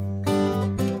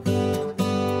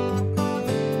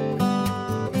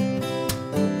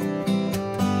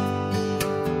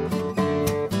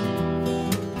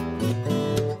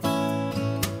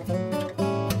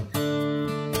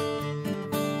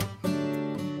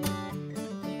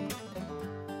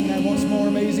that once more,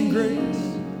 Amazing Grace.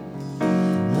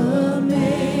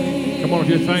 Come on, if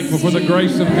you're thankful for the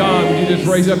grace of God, would you just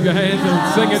raise up your hands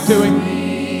and sing it to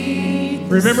Him?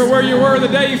 Remember where you were the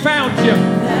day He found you.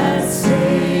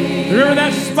 Remember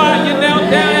that spot you knelt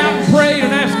down out and prayed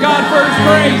and asked God for His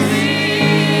grace.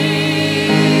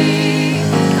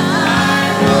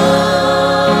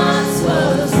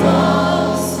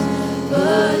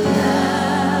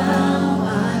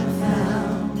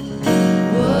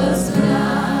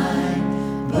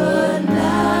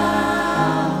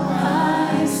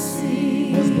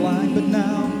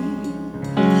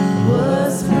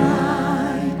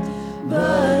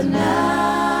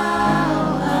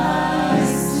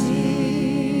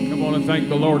 Thank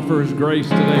the Lord for His grace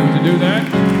today. Would you do that?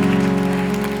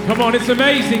 Come on, it's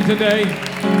amazing today.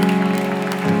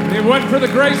 If it wasn't for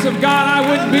the grace of God, I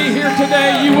wouldn't be here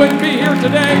today. You wouldn't be here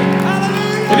today.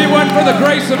 If it wasn't for the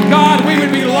grace of God, we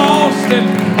would be lost and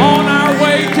on our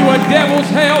way to a devil's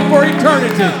hell for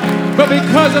eternity. But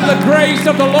because of the grace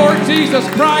of the Lord Jesus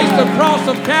Christ, the cross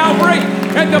of Calvary,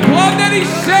 and the blood that He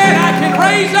shed, I can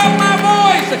raise up my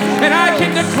voice and I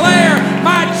can declare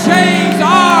my chains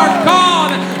are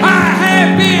gone. I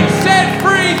have been set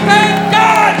free. Thank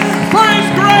God for His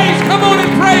grace. Come on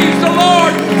and praise the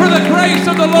Lord for the grace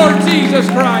of the Lord Jesus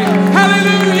Christ.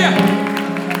 Hallelujah.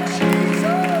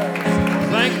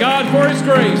 Thank God for His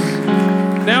grace.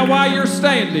 Now while you're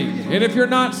standing, and if you're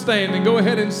not standing, go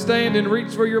ahead and stand and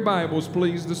reach for your Bibles,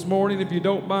 please, this morning, if you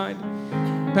don't mind.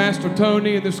 Pastor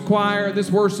Tony and this choir, this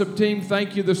worship team,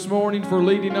 thank you this morning for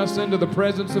leading us into the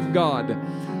presence of God,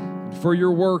 for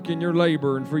your work and your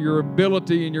labor, and for your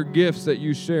ability and your gifts that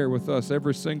you share with us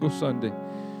every single Sunday.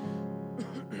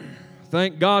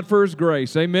 Thank God for His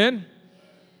grace. Amen.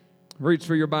 Reach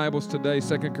for your Bibles today,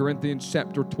 2 Corinthians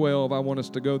chapter 12. I want us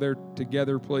to go there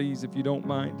together, please, if you don't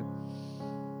mind.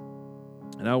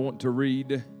 And I want to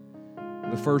read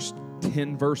the first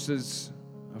 10 verses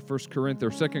of 2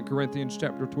 Corinthians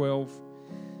chapter 12.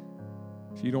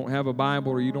 If you don't have a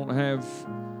Bible or you don't have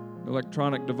an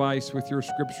electronic device with your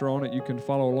scripture on it, you can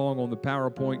follow along on the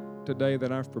PowerPoint today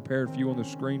that I've prepared for you on the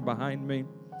screen behind me.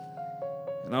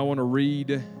 And I want to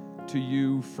read to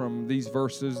you from these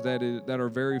verses that are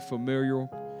very familiar,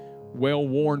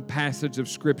 well-worn passage of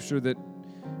Scripture that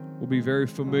will be very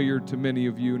familiar to many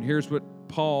of you. And here's what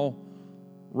Paul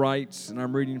writes, and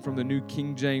I'm reading from the New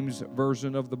King James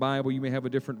Version of the Bible. You may have a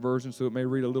different version, so it may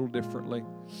read a little differently.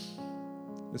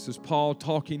 This is Paul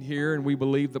talking here, and we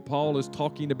believe that Paul is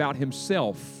talking about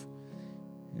himself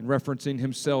and referencing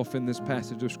himself in this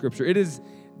passage of Scripture. It is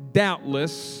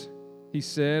doubtless, he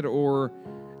said, or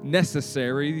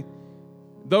necessary,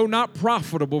 though not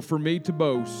profitable for me to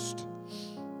boast.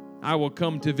 I will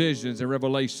come to visions and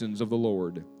revelations of the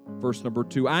Lord. Verse number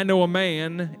 2, I know a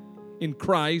man in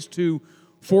Christ who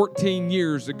 14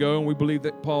 years ago, and we believe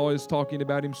that Paul is talking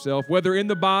about himself, whether in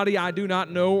the body I do not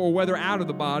know, or whether out of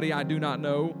the body I do not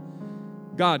know,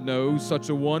 God knows, such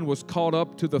a one was caught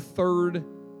up to the third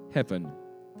heaven.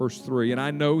 Verse 3, and I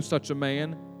know such a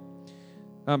man,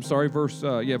 verse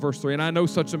 3, and I know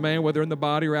such a man, whether in the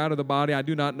body or out of the body, I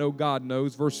do not know, God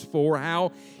knows. Verse 4,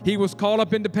 how he was caught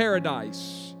up into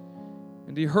paradise,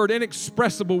 and he heard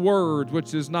inexpressible words,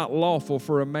 which is not lawful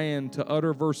for a man to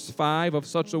utter. Verse 5, of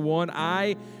such a one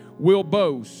I will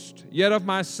boast, yet of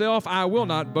myself I will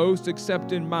not boast,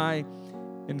 except in my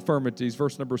infirmities.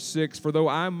 Verse number 6, for though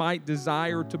I might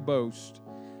desire to boast,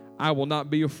 I will not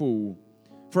be a fool.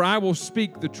 For I will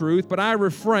speak the truth, but I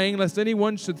refrain, lest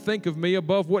anyone should think of me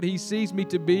above what he sees me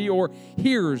to be or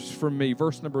hears from me.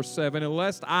 Verse number 7, and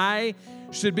lest I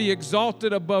should be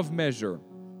exalted above measure.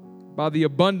 By the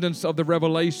abundance of the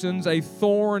revelations, a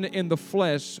thorn in the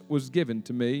flesh was given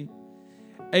to me,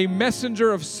 a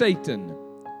messenger of Satan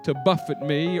to buffet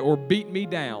me or beat me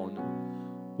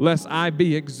down, lest I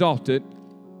be exalted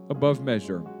above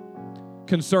measure.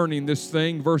 Concerning this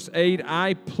thing, verse 8,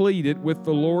 I pleaded with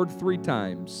the Lord 3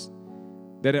 times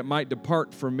that it might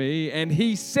depart from me. And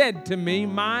He said to me,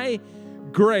 my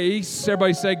grace,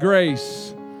 everybody say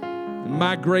grace,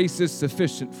 my grace is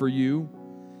sufficient for you.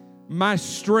 My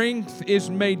strength is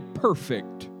made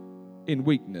perfect in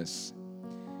weakness.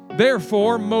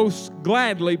 Therefore, most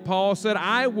gladly, Paul said,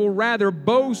 I will rather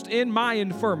boast in my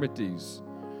infirmities,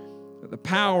 that the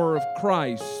power of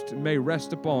Christ may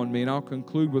rest upon me. And I'll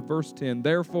conclude with verse 10.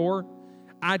 Therefore,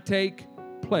 I take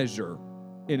pleasure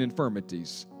in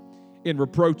infirmities, in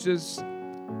reproaches,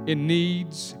 in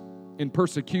needs, in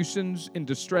persecutions, in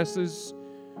distresses,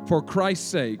 for Christ's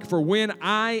sake. For when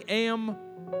I am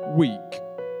weak,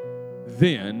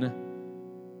 then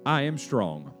I am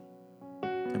strong.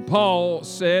 And Paul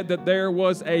said that there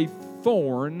was a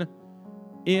thorn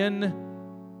in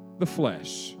the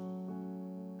flesh.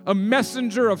 a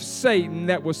messenger of Satan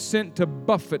that was sent to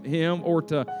buffet him or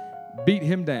to beat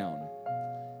him down.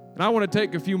 And I want to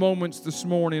take a few moments this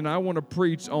morning, and I want to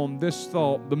preach on this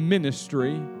thought, the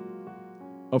ministry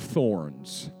of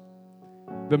thorns.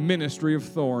 The ministry of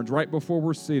thorns. Right before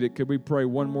we're seated, could we pray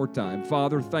one more time?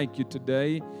 Father, thank you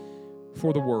today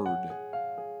for the word.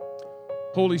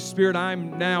 Holy Spirit,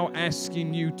 I'm now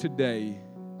asking you today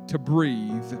to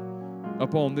breathe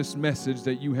upon this message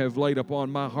that you have laid upon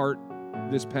my heart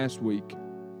this past week.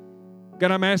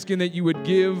 God, I'm asking that you would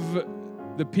give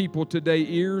the people today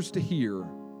ears to hear,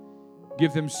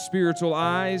 give them spiritual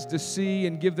eyes to see,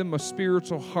 and give them a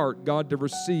spiritual heart, God, to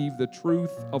receive the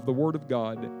truth of the Word of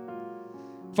God.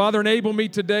 Father, enable me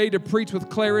today to preach with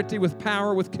clarity, with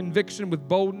power, with conviction, with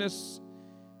boldness.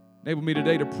 Enable me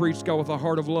today to preach, God, with a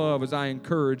heart of love as I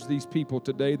encourage these people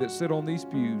today that sit on these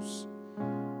pews.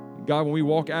 God, when we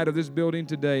walk out of this building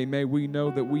today, may we know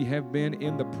that we have been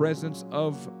in the presence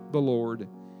of the Lord.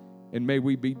 And may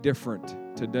we be different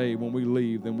today when we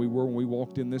leave than we were when we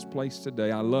walked in this place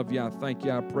today. I love you. I thank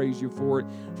you. I praise you for it,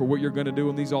 for what you're going to do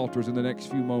in these altars in the next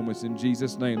few moments. In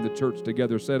Jesus' name, the church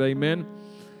together said amen.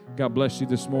 God bless you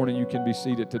this morning. You can be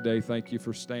seated today. Thank you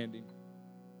for standing.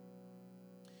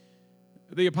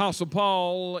 The Apostle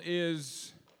Paul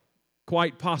is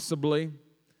quite possibly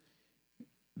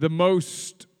the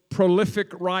most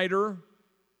prolific writer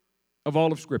of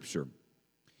all of Scripture.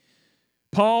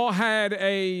 Paul had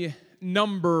a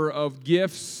number of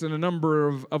gifts and a number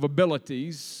of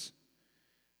abilities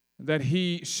that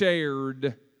he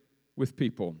shared with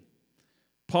people.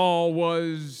 Paul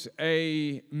was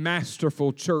a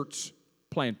masterful church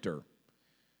planter.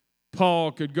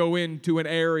 Paul could go into an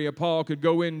area, Paul could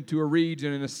go into a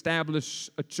region and establish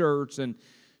a church and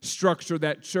structure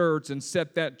that church and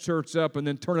set that church up and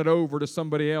then turn it over to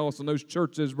somebody else, and those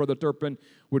churches, Brother Turpin,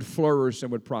 would flourish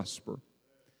and would prosper.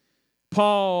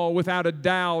 Paul, without a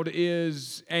doubt,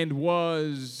 is and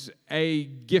was a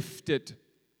gifted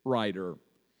writer.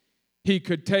 He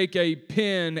could take a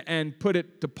pen and put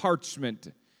it to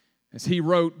parchment as he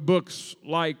wrote books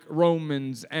like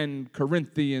Romans and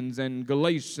Corinthians and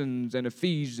Galatians and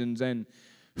Ephesians and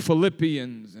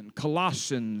Philippians and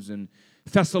Colossians and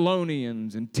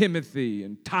Thessalonians and Timothy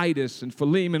and Titus and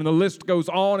Philemon, and the list goes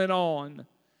on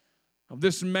of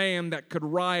this man that could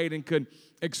write and could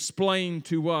explain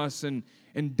to us and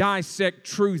dissect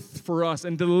truth for us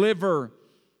and deliver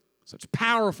such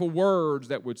powerful words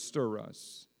that would stir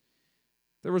us.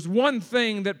 There was one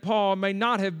thing that Paul may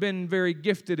not have been very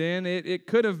gifted in. It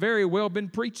could have very well been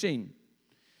preaching.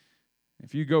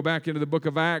 If you go back into the book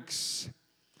of Acts,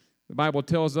 the Bible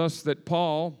tells us that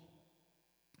Paul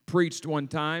preached one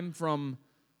time from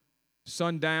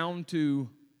sundown to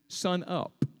sun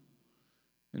up.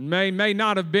 And may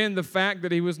not have been the fact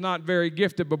that he was not very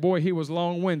gifted, but boy, he was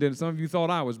long-winded. And some of you thought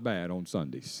I was bad on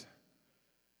Sundays.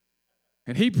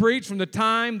 And he preached from the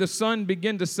time the sun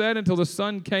began to set until the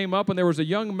sun came up, and there was a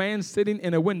young man sitting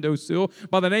in a windowsill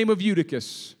by the name of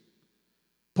Eutychus.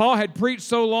 Paul had preached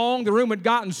so long, the room had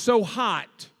gotten so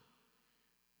hot,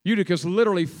 Eutychus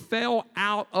literally fell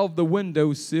out of the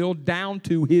windowsill down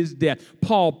to his death.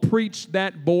 Paul preached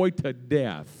that boy to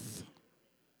death.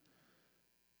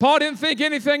 Paul didn't think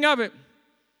anything of it.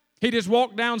 He just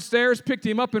walked downstairs, picked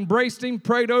him up, embraced him,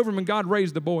 prayed over him, and God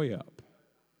raised the boy up.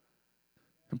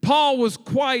 And Paul was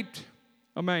quite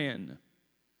a man.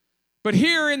 But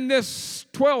here in this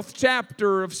 12th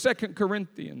chapter of 2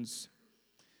 Corinthians,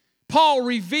 Paul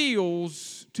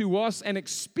reveals to us an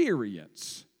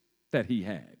experience that he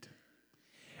had.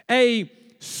 A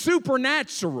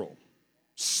supernatural,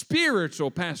 spiritual,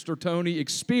 Pastor Tony,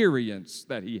 experience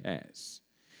that he has.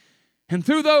 And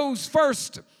through those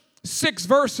first 6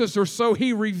 verses or so,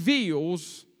 he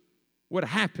reveals what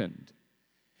happened.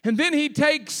 And then he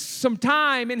takes some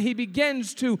time and he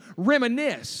begins to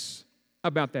reminisce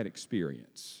about that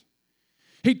experience.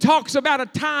 He talks about a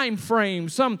time frame,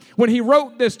 when he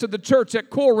wrote this to the church at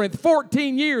Corinth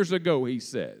 14 years ago, he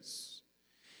says.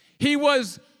 He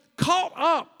was caught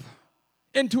up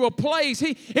into a place.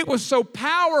 It was so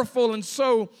powerful and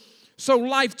so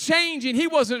life-changing. He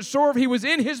wasn't sure if he was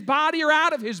in his body or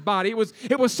out of his body.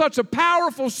 It was such a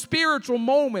powerful spiritual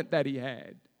moment that he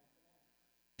had.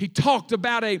 He talked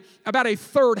about a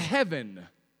third heaven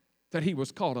that he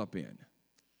was caught up in.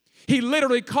 He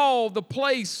literally called the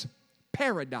place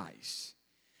paradise.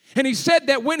 And he said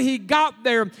that when he got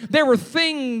there, there were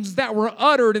things that were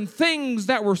uttered and things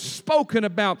that were spoken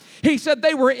about. He said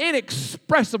they were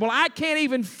inexpressible. I can't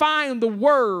even find the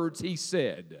words, he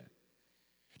said,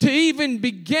 to even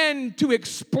begin to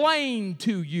explain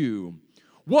to you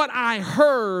what I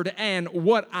heard and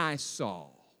what I saw.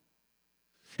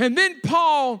 And then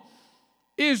Paul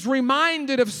is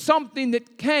reminded of something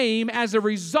that came as a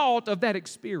result of that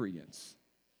experience.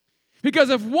 Because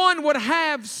if one would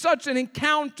have such an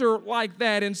encounter like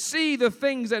that and see the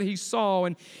things that he saw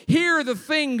and hear the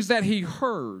things that he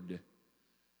heard,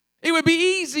 it would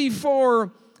be easy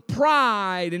for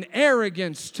pride and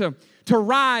arrogance to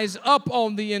rise up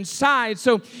on the inside.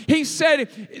 So he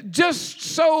said, just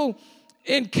so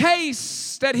in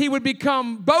case that he would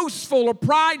become boastful or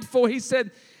prideful, he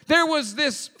said, there was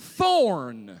this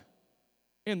thorn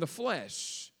in the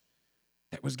flesh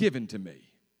that was given to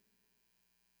me,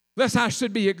 lest I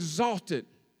should be exalted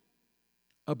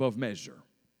above measure.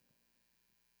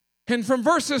 And from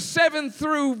verses 7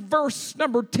 through verse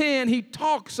number 10, he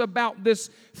talks about this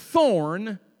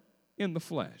thorn in the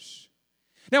flesh.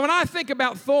 Now, when I think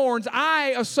about thorns,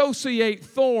 I associate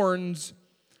thorns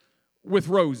with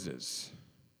roses.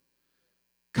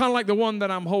 Kind of like the one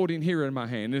that I'm holding here in my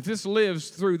hand. If this lives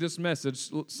through this message,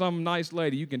 some nice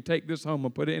lady, you can take this home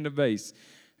and put it in a vase,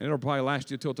 and it'll probably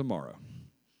last you till tomorrow.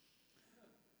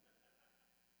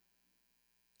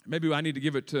 Maybe I need to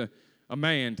give it to a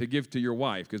man to give to your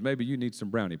wife, because maybe you need some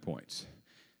brownie points.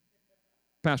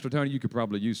 Pastor Tony, you could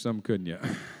probably use some, couldn't you?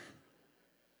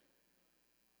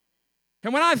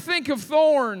 And when I think of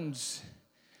thorns,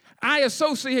 I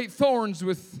associate thorns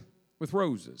with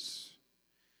roses.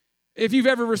 If you've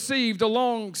ever received a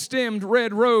long-stemmed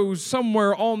red rose,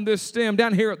 somewhere on this stem,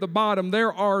 down here at the bottom,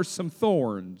 there are some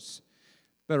thorns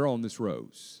that are on this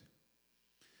rose.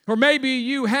 Or maybe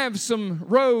you have some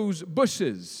rose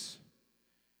bushes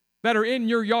that are in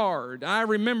your yard. I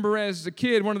remember as a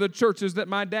kid, one of the churches that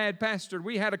my dad pastored,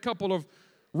 we had a couple of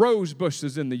rose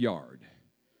bushes in the yard.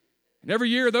 And every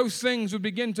year those things would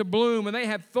begin to bloom, and they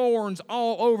had thorns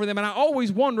all over them. And I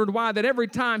always wondered why that every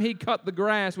time he cut the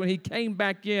grass, when he came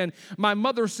back in, my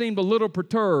mother seemed a little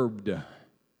perturbed.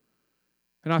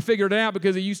 And I figured it out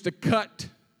because he used to cut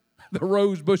the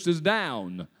rose bushes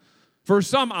down for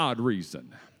some odd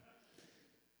reason.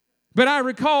 But I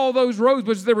recall those rose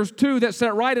bushes, there was two that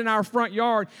sat right in our front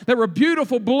yard. There were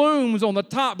beautiful blooms on the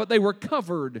top, but they were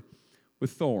covered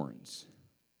with thorns.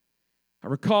 I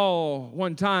recall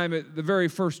one time at the very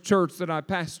first church that I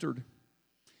pastored,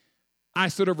 I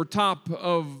stood over top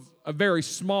of a very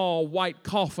small white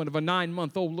coffin of a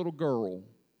 9-month-old little girl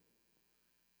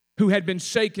who had been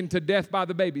shaken to death by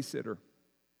the babysitter.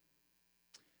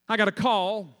 I got a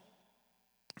call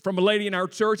from a lady in our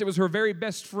church. It was her very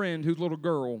best friend whose little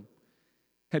girl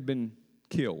had been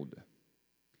killed.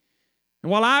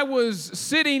 And while I was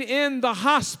sitting in the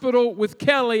hospital with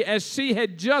Kelly as she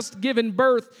had just given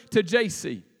birth to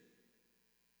JC,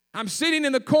 I'm sitting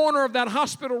in the corner of that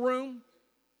hospital room.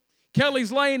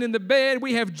 Kelly's laying in the bed.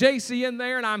 We have JC in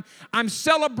there, and I'm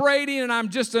celebrating, and I'm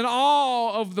just in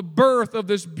awe of the birth of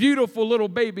this beautiful little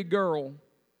baby girl.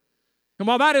 And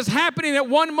while that is happening at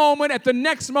one moment, at the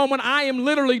next moment, I am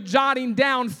literally jotting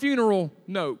down funeral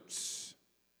notes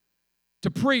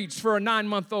to preach for a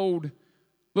 9-month-old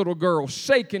little girl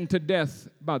shaken to death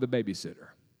by the babysitter.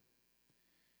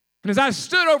 And as I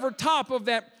stood over top of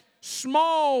that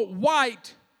small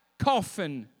white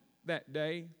coffin that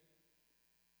day,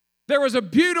 there was a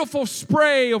beautiful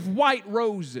spray of white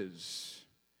roses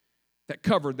that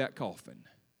covered that coffin.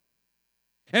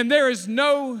 And there is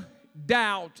no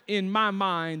doubt in my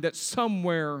mind that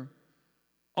somewhere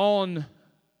on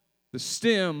the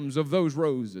stems of those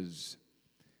roses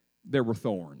there were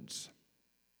thorns.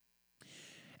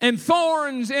 And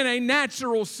thorns in a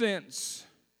natural sense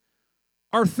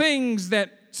are things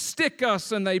that stick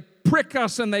us and they prick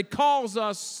us and they cause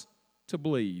us to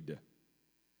bleed.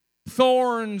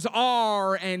 Thorns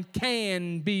are and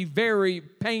can be very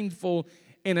painful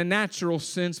in a natural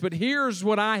sense, but here's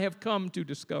what I have come to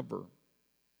discover.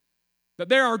 That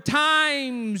there are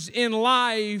times in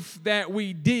life that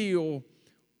we deal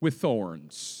with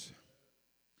thorns.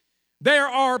 There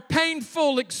are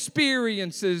painful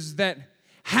experiences that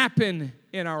happen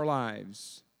in our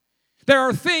lives. There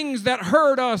are things that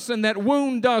hurt us and that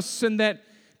wound us and that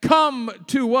come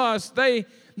to us. They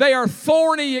are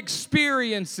thorny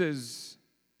experiences,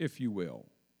 if you will.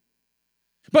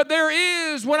 But there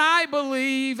is what I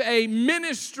believe a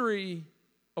ministry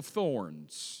of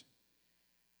thorns.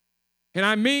 And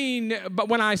I mean, but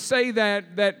when I say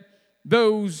that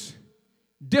those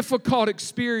difficult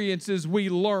experiences, we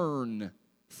learn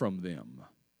from them.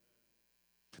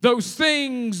 Those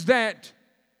things that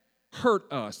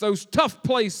hurt us, those tough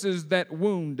places that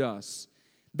wound us,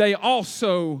 they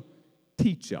also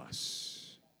teach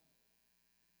us.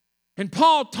 And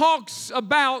Paul talks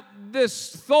about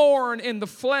this thorn in the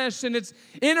flesh, and it's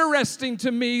interesting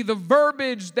to me the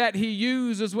verbiage that he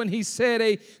uses when he said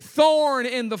a thorn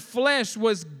in the flesh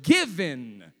was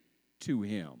given to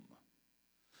him.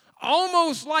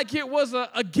 Almost like it was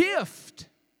a gift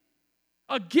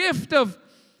of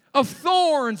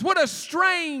thorns. What a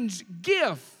strange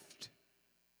gift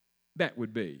that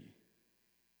would be.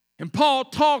 And Paul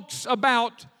talks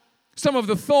about some of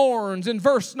the thorns in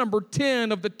verse number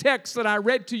 10 of the text that I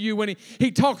read to you, when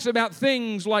he talks about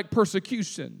things like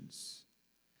persecutions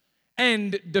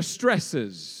and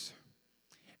distresses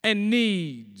and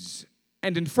needs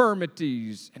and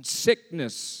infirmities and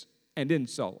sickness and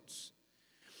insults.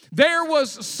 There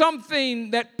was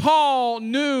something that Paul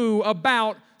knew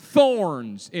about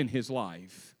thorns in his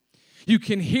life. You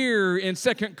can hear in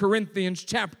 2 Corinthians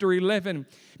chapter 11,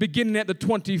 beginning at the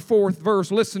 24th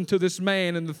verse, listen to this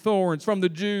man and the thorns. From the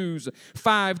Jews,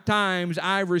 5 times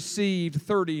I received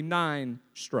 39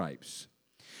 stripes.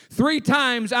 3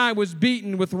 times I was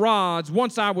beaten with rods.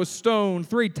 Once I was stoned.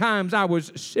 3 times I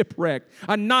was shipwrecked.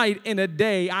 A night and a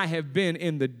day I have been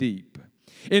in the deep.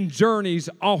 In journeys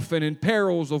often, in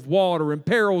perils of water, in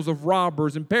perils of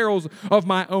robbers, in perils of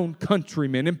my own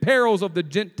countrymen, in perils of the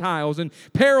Gentiles, in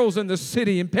perils in the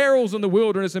city, in perils in the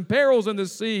wilderness, in perils in the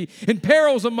sea, in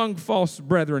perils among false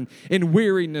brethren, in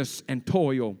weariness and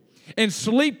toil, in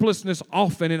sleeplessness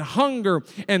often, in hunger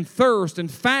and thirst, in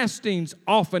fastings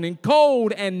often, in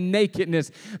cold and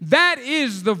nakedness. That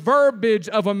is the verbiage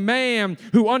of a man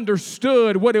who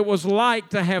understood what it was like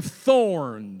to have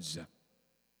thorns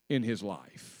in his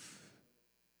life.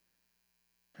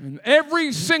 And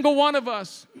every single one of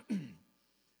us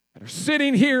that are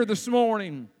sitting here this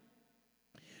morning,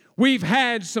 we've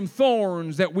had some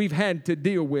thorns that we've had to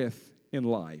deal with in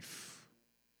life.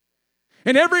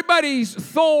 And everybody's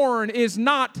thorn is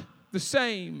not the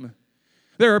same.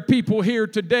 There are people here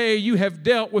today, you have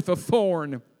dealt with a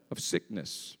thorn of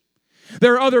sickness.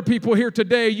 There are other people here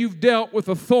today, you've dealt with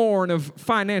a thorn of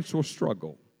financial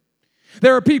struggle.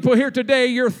 There are people here today,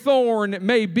 your thorn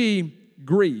may be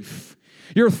grief.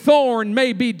 Your thorn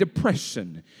may be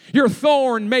depression. Your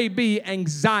thorn may be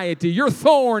anxiety. Your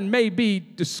thorn may be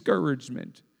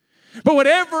discouragement. But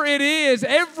whatever it is,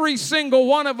 every single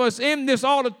one of us in this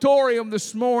auditorium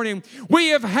this morning, we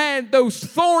have had those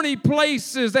thorny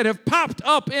places that have popped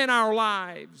up in our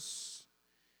lives,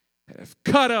 that have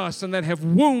cut us and that have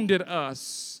wounded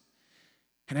us,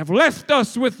 and have left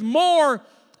us with more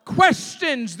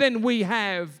questions than we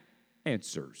have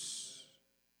answers.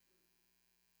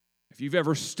 If you've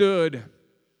ever stood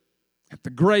at the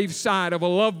graveside of a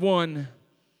loved one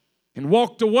and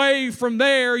walked away from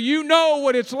there, you know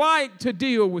what it's like to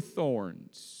deal with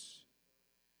thorns.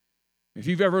 If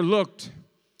you've ever looked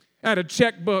at a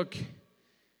checkbook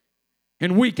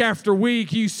and week after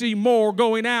week you see more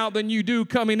going out than you do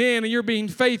coming in, and you're being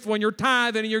faithful and you're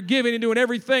tithing and you're giving and doing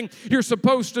everything you're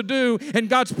supposed to do, and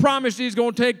God's promised He's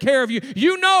going to take care of you,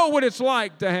 you know what it's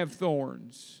like to have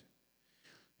thorns.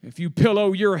 If you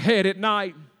pillow your head at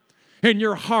night and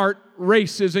your heart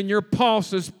races and your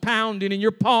pulse is pounding and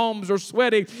your palms are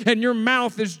sweating and your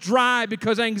mouth is dry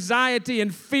because anxiety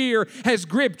and fear has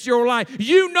gripped your life,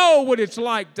 you know what it's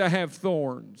like to have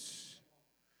thorns.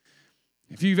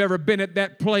 If you've ever been at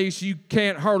that place, you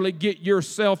can't hardly get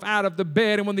yourself out of the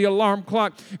bed, and when the alarm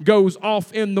clock goes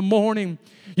off in the morning,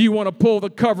 you want to pull the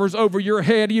covers over your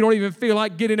head. You don't even feel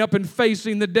like getting up and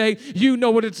facing the day. You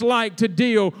know what it's like to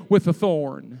deal with a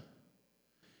thorn.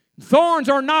 Thorns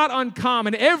are not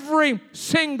uncommon. Every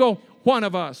single one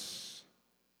of us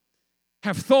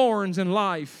have thorns in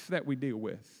life that we deal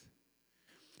with.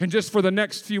 And just for the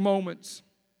next few moments,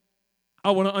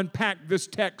 I want to unpack this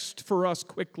text for us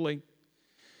quickly.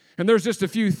 And there's just a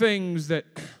few things that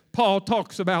Paul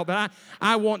talks about that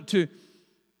I want to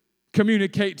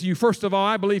communicate to you. First of all,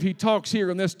 I believe he talks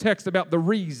here in this text about the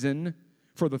reason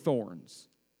for the thorns.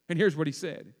 And here's what he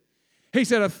said. He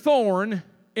said, a thorn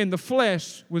in the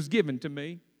flesh was given to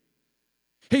me.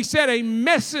 He said, a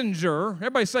messenger,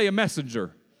 everybody say a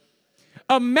messenger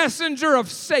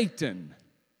of Satan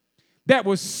that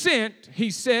was sent, he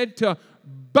said, to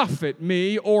buffet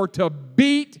me or to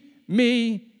beat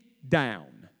me down.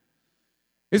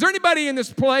 Is there anybody in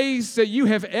this place that you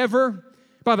have ever,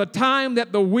 by the time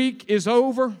that the week is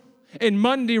over and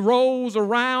Monday rolls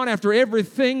around, after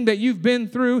everything that you've been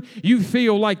through, you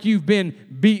feel like you've been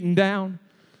beaten down?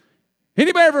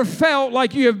 Anybody ever felt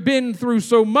like you have been through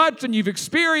so much and you've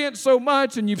experienced so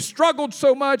much and you've struggled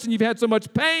so much and you've had so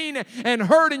much pain and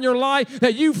hurt in your life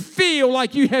that you feel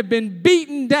like you have been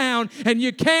beaten down and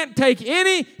you can't take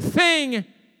anything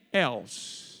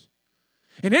else?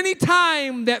 And any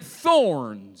time that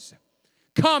thorns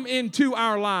come into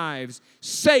our lives,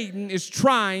 Satan is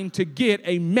trying to get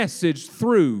a message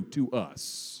through to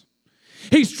us.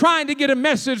 He's trying to get a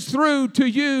message through to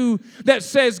you that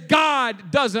says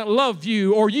God doesn't love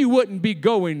you or you wouldn't be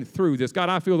going through this. God,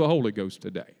 I feel the Holy Ghost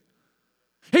today.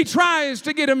 He tries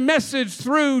to get a message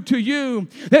through to you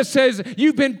that says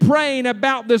you've been praying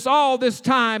about this all this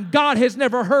time. God has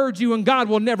never heard you and God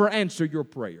will never answer your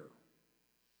prayer.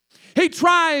 He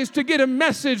tries to get a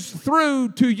message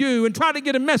through to you and try to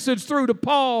get a message through to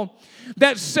Paul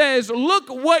that says, look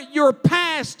what your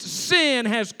past sin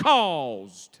has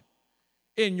caused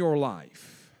in your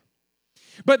life.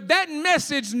 But that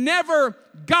message never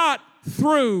got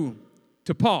through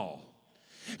to Paul.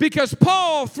 Because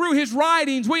Paul, through his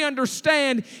writings, we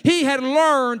understand he had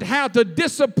learned how to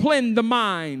discipline the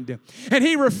mind. And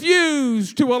he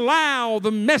refused to allow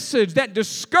the message, that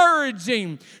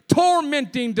discouraging,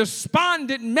 tormenting,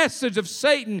 despondent message of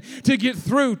Satan to get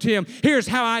through to him. Here's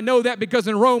how I know that, because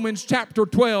in Romans chapter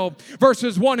 12,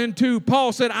 verses 1 and 2,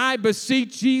 Paul said, I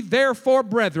beseech ye therefore,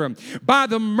 brethren, by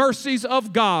the mercies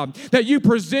of God, that you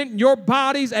present your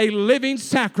bodies a living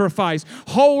sacrifice,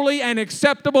 holy and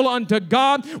acceptable unto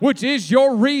God, which is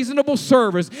your reasonable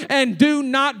service. And do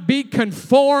not be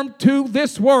conformed to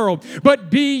this world,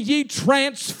 but be ye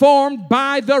transformed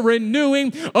by the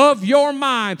renewing of your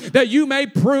mind, that you may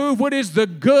prove what is the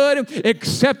good,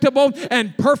 acceptable,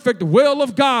 and perfect will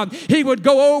of God. He would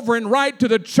go over and write to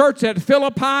the church at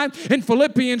Philippi in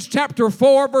Philippians chapter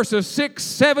 4, verses 6,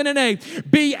 7, and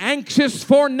 8. Be anxious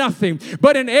for nothing,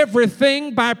 but in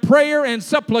everything by prayer and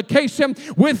supplication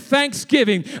with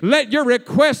thanksgiving, let your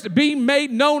requests be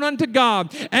made known unto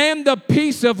God, and the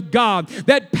peace of God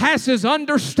that passes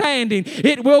understanding,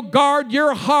 it will guard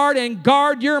your heart and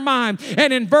guard your mind.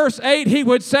 And in verse 8, he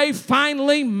would say,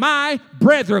 finally, my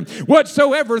brethren,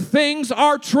 whatsoever things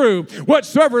are true,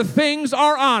 whatsoever things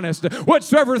are honest,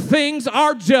 whatsoever things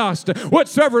are just,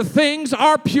 whatsoever things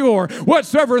are pure,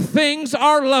 whatsoever things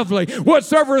are lovely,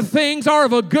 whatsoever things are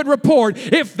of a good report,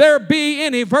 if there be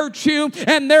any virtue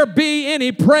and there be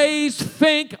any praise,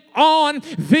 think on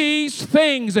these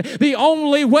things. The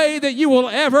only way that you will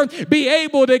ever be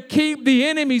able to keep the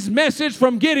enemy's message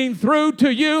from getting through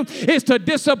to you is to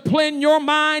discipline your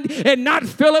mind and not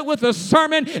fill it with a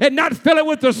sermon and not fill it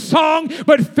with a song,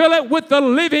 but fill it with the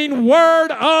living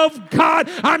word of God.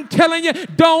 I'm telling you,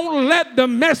 don't let the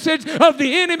message of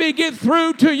the enemy get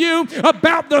through to you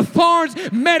about the thorns.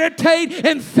 Meditate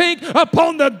and think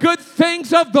upon the good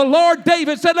things of the Lord.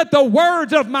 David said, let the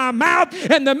words of my mouth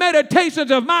and the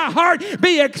meditations of my heart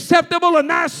be acceptable in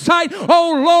thy sight,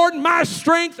 O Lord, my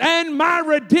strength and my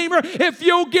redeemer. If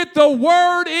you'll get the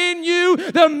word in you,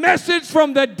 the message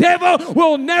from the devil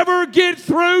will never get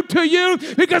through to you,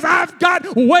 because I've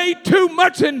got way too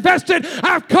much invested.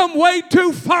 I've come way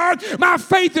too far. My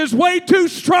faith is way too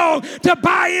strong to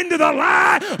buy into the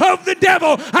lie of the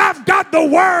devil. I've got the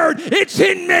word. It's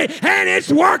in me and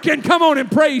it's working. Come on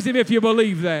and praise him if you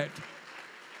believe that.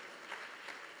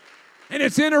 And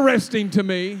it's interesting to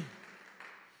me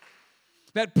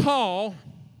that Paul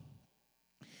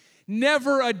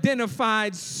never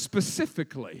identified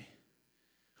specifically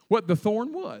what the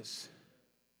thorn was.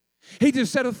 He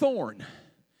just said a thorn.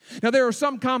 Now, there are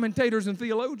some commentators and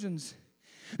theologians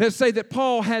that say that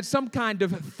Paul had some kind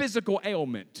of physical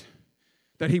ailment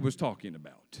that he was talking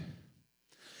about.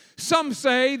 Some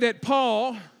say that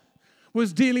Paul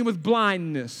was dealing with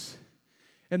blindness,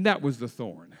 and that was the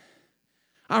thorn.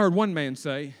 I heard one man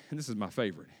say, and this is my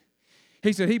favorite,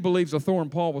 he said he believes the thorn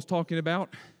Paul was talking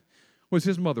about was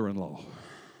his mother-in-law.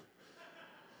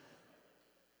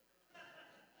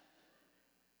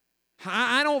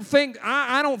 I don't think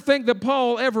that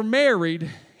Paul ever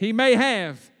married. He may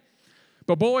have.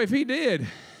 But boy, if he did,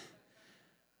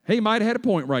 he might have had a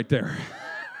point right there.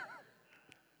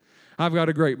 I've got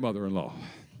a great mother-in-law.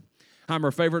 I'm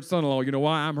her favorite son-in-law. You know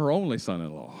why? I'm her only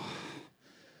son-in-law.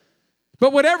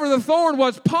 But whatever the thorn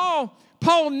was,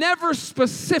 Paul never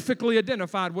specifically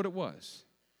identified what it was.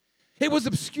 It was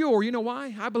obscure. You know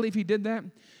why? I believe he did that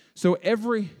so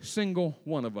every single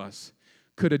one of us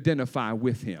could identify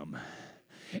with him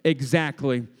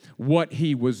exactly what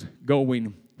he was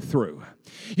going through.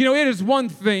 You know, it is one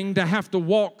thing to have to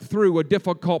walk through a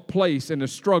difficult place and a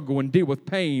struggle and deal with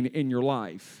pain in your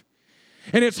life.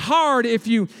 And it's hard if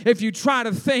you try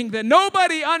to think that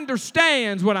nobody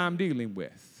understands what I'm dealing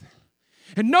with.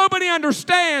 And nobody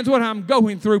understands what I'm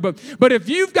going through. But if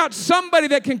you've got somebody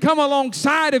that can come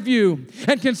alongside of you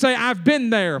and can say, I've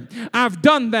been there, I've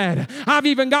done that, I've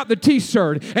even got the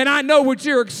t-shirt, and I know what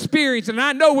you're experiencing, and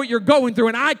I know what you're going through,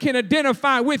 and I can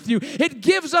identify with you, it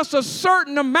gives us a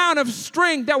certain amount of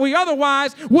strength that we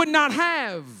otherwise would not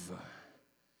have.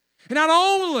 And not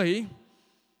only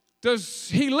does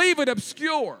he leave it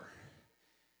obscure,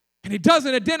 And he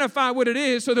doesn't identify what it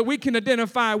is so that we can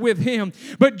identify with him.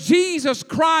 But Jesus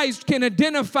Christ can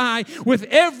identify with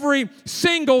every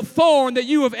single thorn that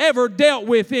you have ever dealt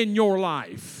with in your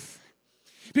life.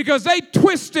 Because they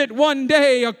twisted one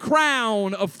day a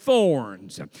crown of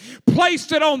thorns,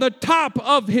 placed it on the top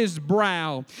of his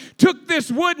brow, took this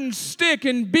wooden stick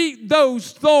and beat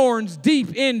those thorns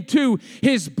deep into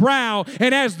his brow.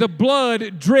 And as the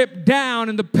blood dripped down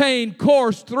and the pain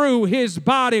coursed through his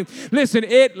body, listen,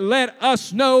 it let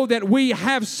us know that we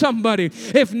have somebody.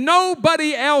 If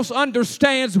nobody else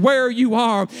understands where you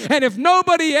are, and if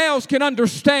nobody else can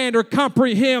understand or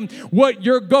comprehend what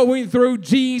you're going through,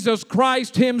 Jesus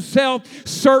Christ himself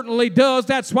certainly does.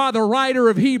 That's why the writer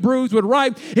of Hebrews would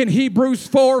write in Hebrews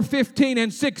 4:15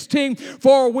 and 16,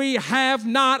 for we have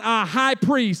not a high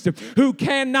priest who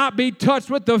cannot be touched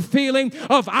with the feeling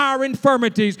of our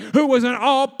infirmities, who was in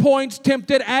all points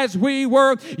tempted as we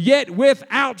were, yet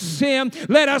without sin.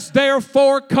 Let us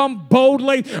therefore come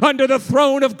boldly under the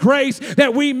throne of grace,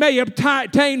 that we may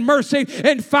obtain mercy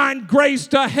and find grace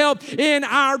to help in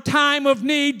our time of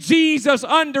need. Jesus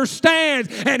understands,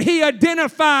 and he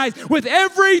identifies with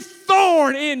every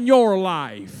thorn in your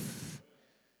life.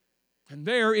 And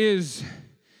there is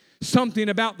something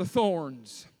about the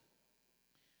thorns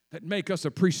that make us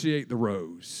appreciate the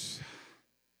rose.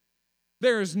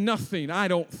 There is nothing, I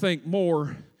don't think,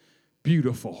 more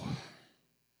beautiful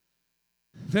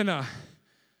than a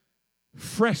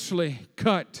freshly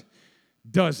cut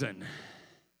dozen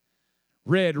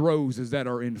red roses that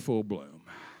are in full bloom.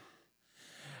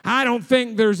 I don't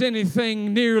think there's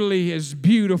anything nearly as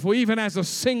beautiful, even as a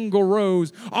single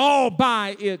rose, all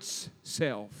by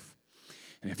itself.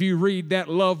 And if you read that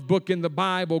love book in the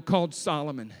Bible called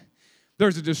Solomon,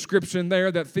 there's a description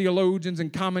there that theologians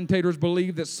and commentators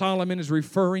believe that Solomon is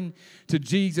referring to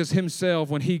Jesus himself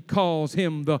when he calls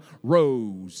him the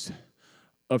Rose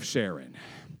of Sharon.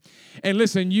 And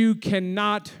listen, you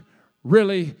cannot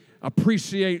really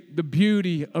appreciate the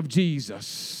beauty of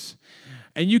Jesus,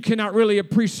 and you cannot really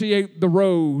appreciate the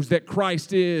rose that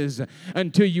Christ is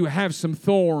until you have some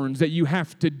thorns that you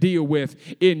have to deal with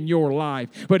in your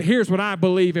life. But here's what I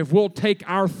believe: if we'll take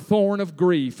our thorn of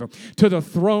grief to the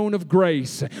throne of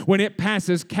grace, when it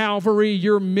passes Calvary,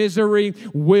 your misery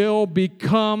will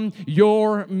become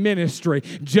your ministry.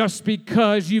 Just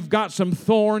because you've got some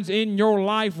thorns in your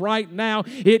life right now,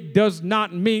 it does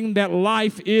not mean that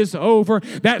life is over.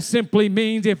 That simply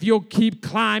means if you'll keep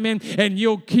climbing and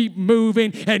you'll keep moving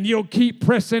and you'll keep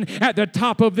pressing at the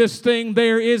top of this thing,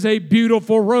 there is a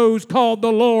beautiful rose called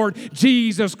the Lord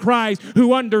Jesus Christ,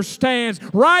 who understands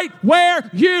right where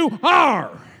you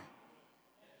are.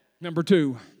 Number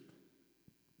two,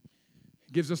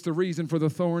 gives us the reason for the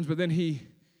thorns, but then he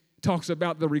talks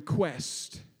about the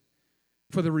request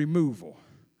for the removal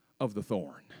of the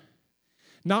thorn.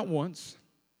 Not once,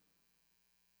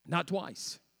 not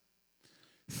twice,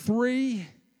 3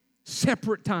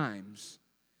 separate times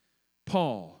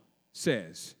Paul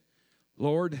says,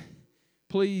 Lord,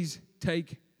 please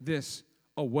take this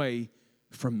away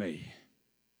from me.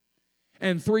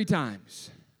 And 3 times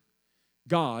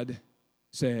God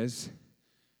says,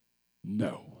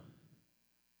 no.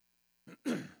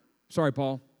 Sorry,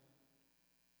 Paul,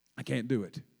 I can't do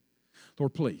it.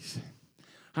 Lord, please,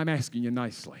 I'm asking you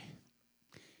nicely,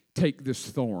 take this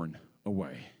thorn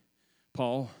away.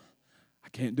 Paul, I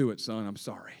can't do it, son, I'm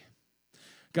sorry.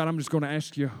 God, I'm just going to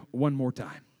ask you one more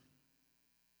time.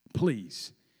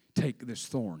 Please take this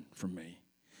thorn from me.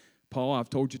 Paul, I've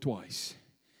told you twice.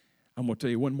 I'm going to tell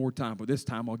you one more time, but this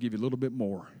time I'll give you a little bit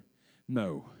more.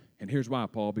 No. And here's why,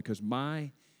 Paul, because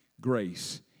my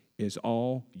grace is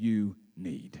all you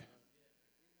need.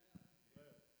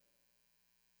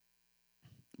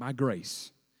 My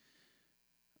grace,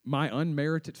 my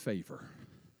unmerited favor,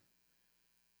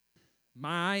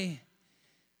 my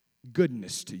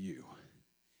goodness to you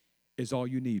is all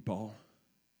you need, Paul.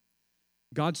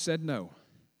 God said no.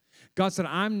 God said,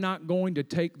 I'm not going to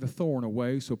take the thorn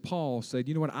away. So Paul said,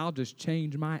 you know what, I'll just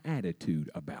change my attitude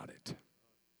about it.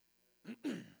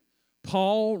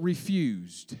 Paul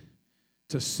refused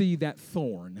to see that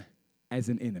thorn as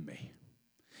an enemy.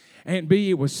 And B,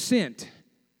 it was sent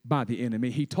by the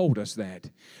enemy. He told us that.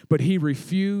 But he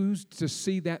refused to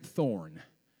see that thorn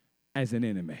as an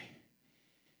enemy.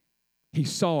 He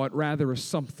saw it rather as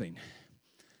something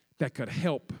that could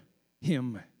help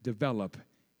him develop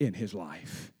in his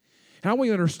life. And I want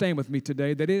you to understand with me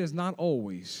today that it is not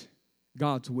always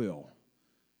God's will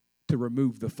to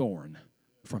remove the thorn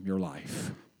from your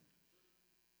life.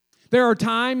 There are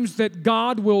times that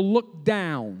God will look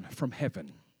down from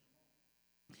heaven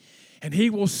and he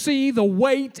will see the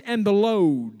weight and the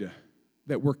load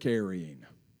that we're carrying.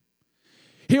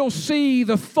 He'll see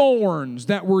the thorns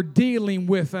that we're dealing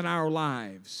with in our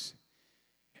lives.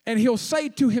 And he'll say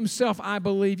to himself, I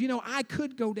believe, I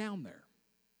could go down there.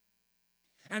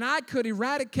 And I could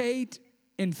eradicate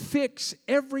and fix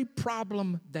every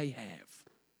problem they have.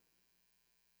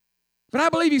 But I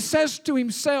believe he says to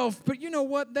himself, but you know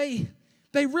what? They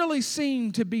really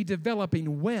seem to be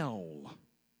developing well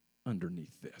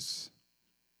underneath this.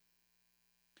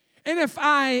 And if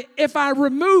I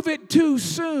remove it too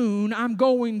soon, I'm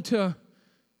going to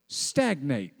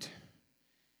stagnate.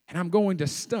 And I'm going to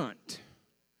stunt.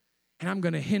 And I'm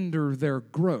going to hinder their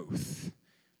growth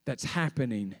that's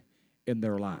happening in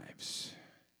their lives.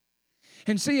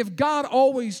 And see, if God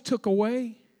always took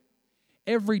away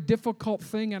every difficult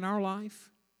thing in our life,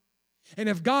 and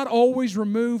if God always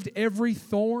removed every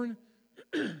thorn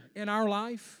in our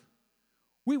life,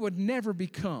 we would never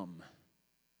become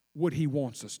what he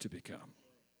wants us to become.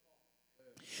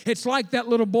 It's like that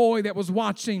little boy that was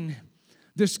watching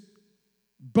this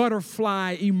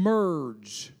butterfly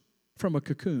emerge from a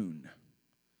cocoon.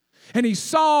 And he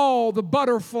saw the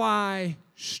butterfly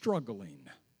struggling.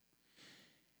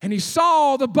 And he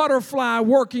saw the butterfly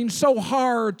working so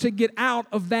hard to get out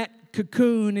of that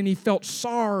cocoon, and he felt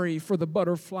sorry for the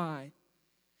butterfly.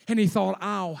 And he thought,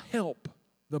 I'll help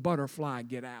the butterfly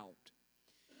get out.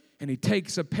 And he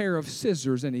takes a pair of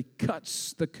scissors and he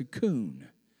cuts the cocoon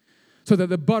so that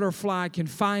the butterfly can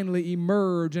finally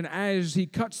emerge. And as he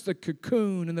cuts the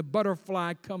cocoon and the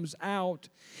butterfly comes out,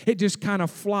 it just kind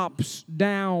of flops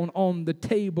down on the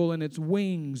table and its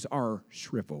wings are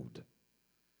shriveled.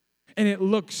 And it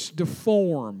looks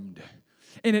deformed.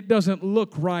 And it doesn't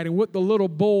look right. And what the little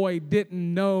boy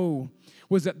didn't know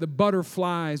was that the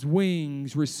butterfly's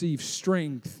wings receive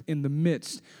strength in the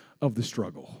midst of the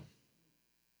struggle.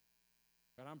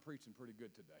 God, I'm preaching pretty good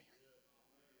today.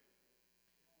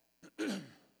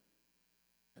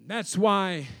 And that's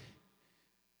why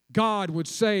God would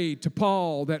say to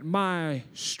Paul that my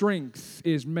strength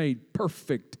is made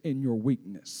perfect in your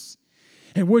weakness.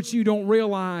 And what you don't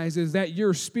realize is that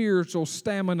your spiritual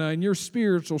stamina and your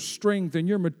spiritual strength and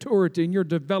your maturity and your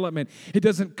development, it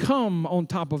doesn't come on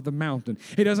top of the mountain.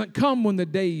 It doesn't come when the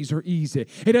days are easy.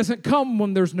 It doesn't come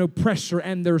when there's no pressure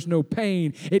and there's no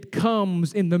pain. It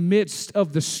comes in the midst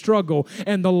of the struggle.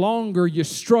 And the longer you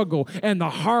struggle and the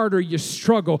harder you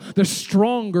struggle, the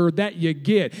stronger that you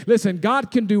get. Listen,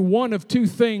 God can do one of two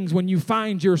things when you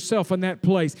find yourself in that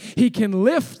place. He can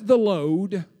lift the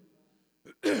load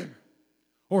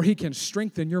or he can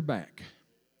strengthen your back.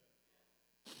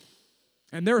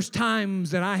 And there's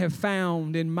times that I have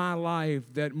found in my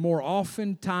life that more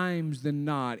often times than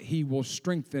not, he will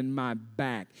strengthen my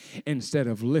back instead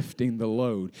of lifting the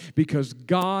load. Because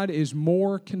God is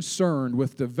more concerned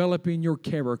with developing your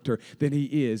character than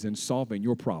he is in solving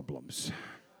your problems.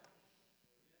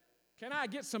 Can I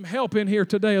get some help in here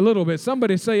today a little bit?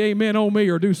 Somebody say amen on me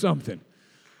or do something.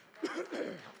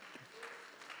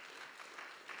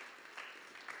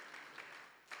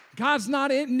 God's not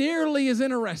nearly as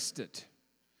interested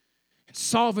in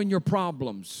solving your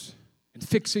problems and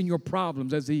fixing your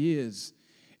problems as he is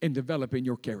in developing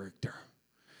your character.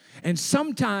 And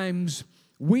sometimes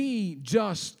we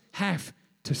just have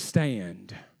to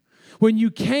stand. When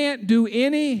you can't do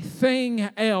anything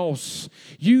else,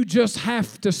 you just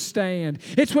have to stand.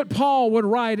 It's what Paul would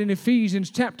write in Ephesians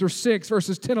chapter 6,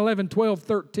 verses 10, 11, 12,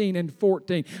 13, and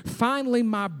 14. Finally,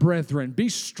 my brethren, be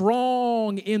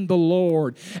strong in the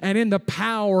Lord and in the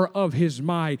power of his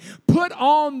might. Put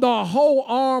on the whole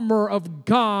armor of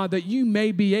God that you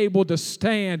may be able to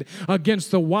stand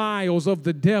against the wiles of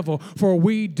the devil. For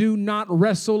we do not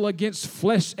wrestle against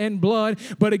flesh and blood,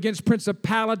 but against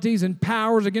principalities and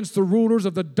powers, against the rulers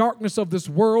of the darkness of this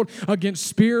world, against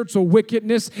spiritual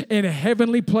wickedness in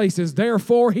heavenly places.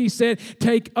 Therefore, he said,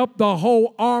 take up the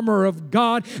whole armor of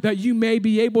God that you may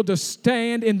be able to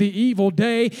stand in the evil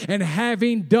day, and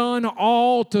having done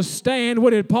all to stand. What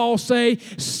did Paul say?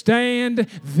 Stand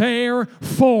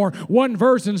therefore. One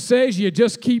version says you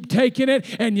just keep taking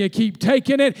it, and you keep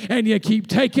taking it, and you keep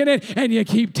taking it, and you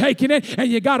keep taking it,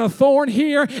 and you got a thorn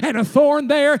here and a thorn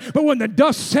there, but when the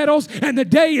dust settles and the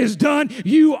day is done,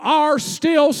 you are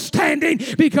still standing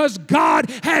because God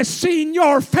has seen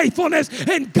your faithfulness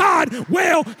and God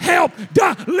will help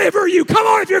deliver you. Come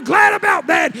on, if you're glad about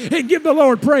that, and give the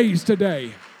Lord praise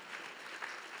today.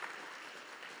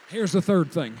 Here's the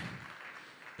third thing.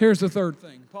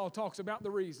 Paul talks about the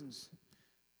reasons.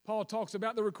 Paul talks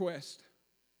about the request.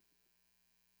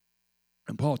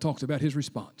 And Paul talks about his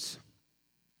response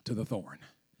to the thorn.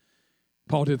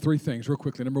 Paul did three things real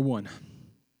quickly. Number one,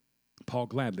 Paul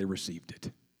gladly received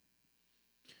it.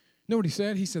 You know what he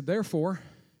said? He said, therefore,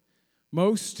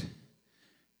 most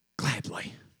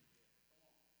gladly.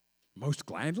 most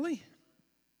gladly.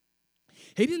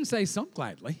 He didn't say some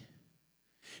gladly.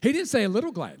 He didn't say a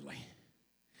little gladly.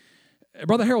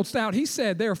 Brother Harold Stout, he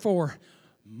said, therefore,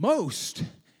 most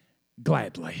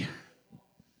gladly.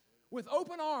 With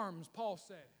open arms, Paul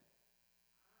said.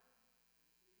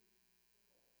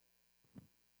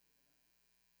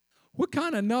 What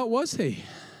kind of nut was he?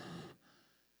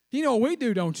 You know what we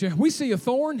do, don't you? We see a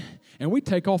thorn and we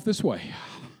take off this way.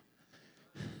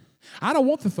 I don't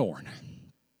want the thorn.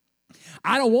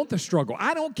 I don't want the struggle.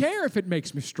 I don't care if it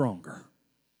makes me stronger.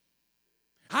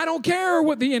 I don't care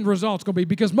what the end result's going to be,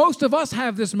 because most of us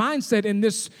have this mindset in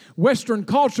this Western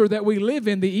culture that we live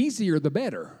in, the easier the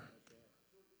better.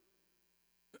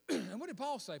 And what did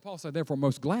Paul say? Paul said, therefore,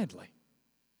 most gladly.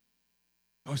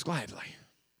 Most gladly.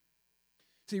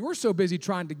 See, we're so busy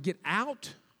trying to get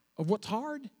out of what's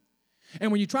hard.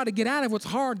 And when you try to get out of what's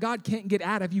hard, God can't get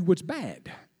out of you what's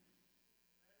bad.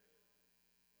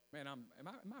 Man, am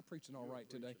I preaching all right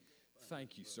today?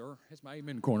 Thank you, sir. That's my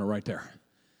amen corner right there.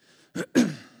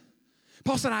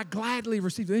 Paul said, I gladly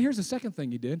received it. Here's the second thing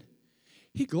he did.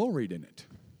 He gloried in it.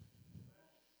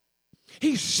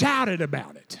 He shouted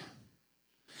about it.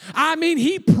 I mean,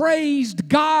 he praised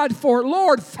God for it.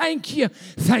 Lord, thank you.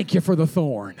 Thank you for the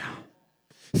thorn.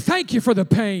 Thank you for the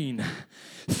pain.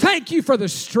 Thank you for the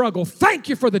struggle. Thank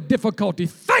you for the difficulty.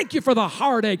 Thank you for the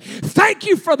heartache. Thank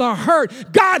you for the hurt.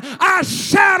 God, I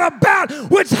shout about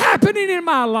what's happening in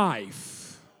my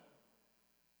life.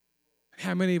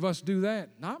 How many of us do that?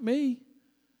 Not me.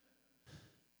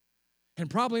 And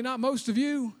probably not most of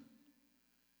you.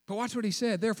 But watch what he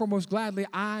said. Therefore, most gladly,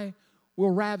 I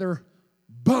will rather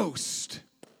boast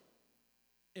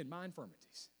in my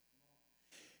infirmities.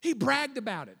 He bragged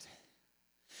about it.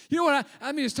 You know what?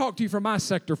 Let me just talk to you from my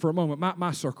sector for a moment,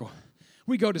 my circle.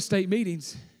 We go to state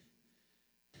meetings,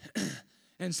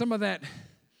 and some of that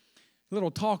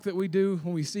little talk that we do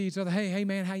when we see each other, hey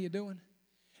man, how you doing?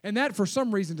 And that, for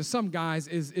some reason, to some guys,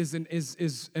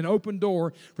 is an open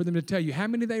door for them to tell you how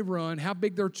many they run, how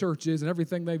big their church is, and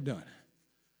everything they've done.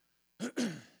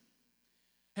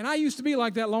 And I used to be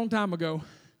like that a long time ago.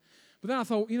 But then I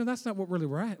thought, that's not what really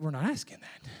we're at. We're not asking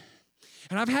that.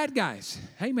 And I've had guys,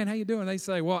 hey, man, how you doing? They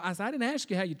say, well, I didn't ask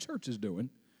you how your church is doing.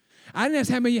 I didn't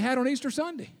ask how many you had on Easter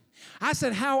Sunday. I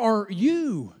said, how are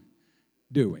you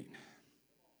doing?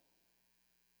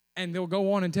 And they'll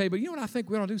go on and tell you, but you know what I think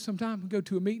we ought to do sometime? We go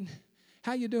to a meeting.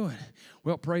 How you doing?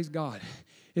 Well, praise God.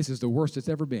 This is the worst it's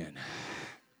ever been.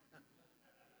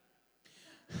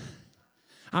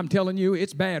 I'm telling you,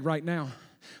 it's bad right now.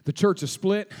 The church is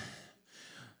split.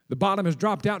 The bottom has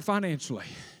dropped out financially.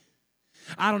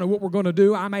 I don't know what we're going to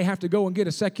do. I may have to go and get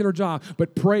a secular job,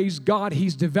 but praise God,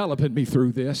 He's developing me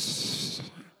through this.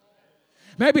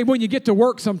 Maybe when you get to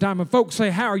work sometime and folks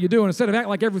say, how are you doing? Instead of acting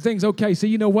like everything's okay, say,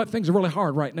 you know what? Things are really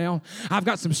hard right now. I've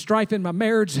got some strife in my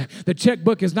marriage. The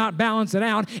checkbook is not balancing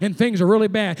out, and things are really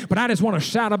bad. But I just want to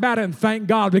shout about it and thank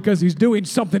God because He's doing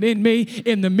something in me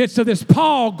in the midst of this.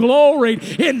 Paul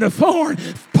gloried in the thorn.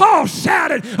 Paul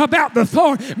shouted about the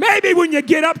thorn. Maybe when you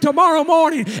get up tomorrow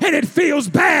morning and it feels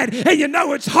bad and you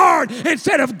know it's hard,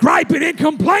 instead of griping and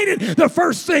complaining, the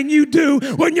first thing you do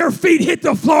when your feet hit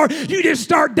the floor, you just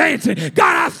start dancing.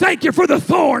 God, I thank you for the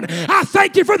thorn. I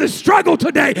thank you for the struggle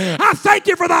today. I thank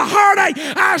you for the heartache.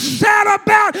 I shout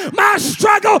about my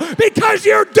struggle because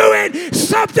you're doing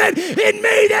something in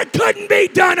me that couldn't be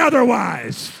done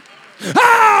otherwise.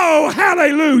 Oh,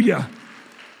 hallelujah.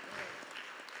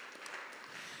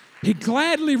 He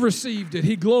gladly received it.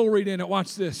 He gloried in it.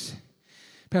 Watch this.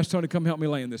 Pastor Tony, come help me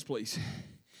lay in this, please.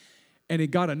 And he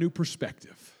got a new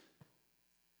perspective.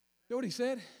 You know what he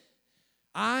said?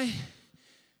 I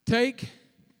take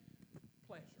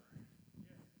pleasure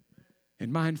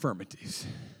in my infirmities.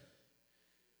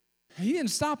 He didn't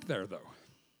stop there, though.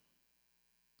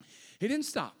 He didn't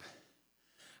stop.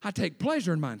 I take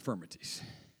pleasure in my infirmities.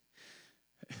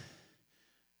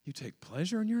 You take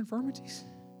pleasure in your infirmities?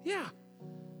 Yeah.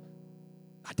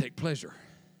 I take pleasure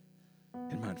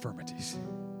in my infirmities.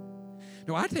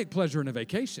 No, I take pleasure in a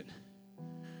vacation.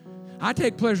 I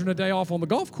take pleasure in a day off on the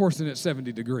golf course and it's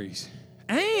 70 degrees.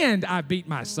 And I beat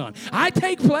my son. I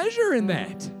take pleasure in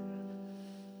that.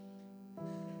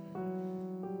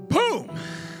 Boom.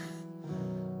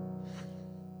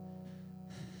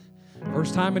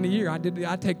 First time in the year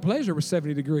I take pleasure with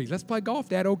 70 degrees. Let's play golf,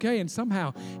 Dad. Okay. And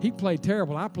somehow he played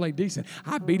terrible. I played decent.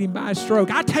 I beat him by a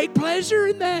stroke. I take pleasure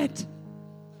in that.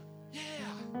 Yeah.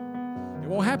 It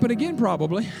won't happen again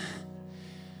probably.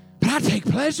 But I take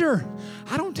pleasure.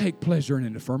 I don't take pleasure in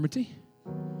an infirmity.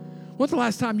 When's the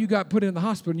last time you got put in the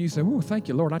hospital and you say, oh, thank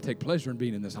you, Lord, I take pleasure in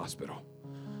being in this hospital?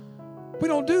 We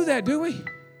don't do that, do we?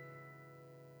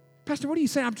 Pastor, what are you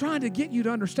saying? I'm trying to get you to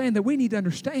understand that we need to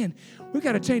understand we've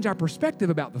got to change our perspective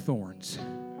about the thorns.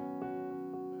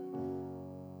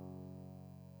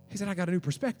 He said, I got a new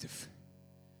perspective.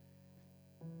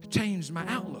 It changed my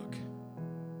outlook.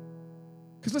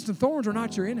 Because listen, thorns are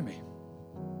not your enemy.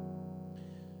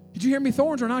 Did you hear me?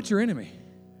 Thorns are not your enemy.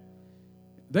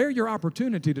 They're your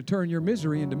opportunity to turn your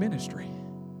misery into ministry.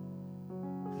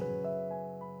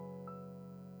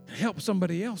 And help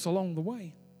somebody else along the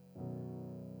way.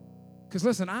 Because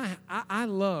listen, I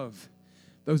love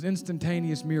those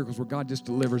instantaneous miracles where God just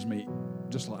delivers me.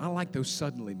 I like those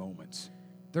suddenly moments.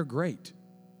 They're great.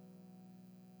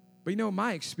 But you know,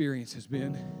 my experience has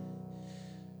been,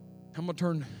 I'm going to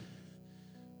turn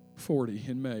 40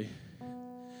 in May.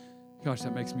 Gosh,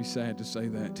 that makes me sad to say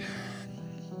that.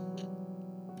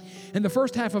 In the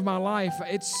first half of my life,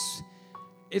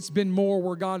 it's been more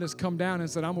where God has come down and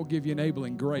said, I'm going to give you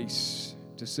enabling grace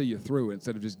to see you through it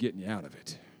instead of just getting you out of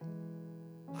it.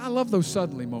 I love those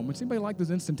suddenly moments. Anybody like those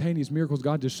instantaneous miracles?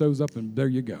 God just shows up and there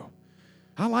you go.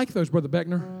 I like those, Brother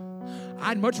Beckner.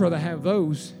 I'd much rather have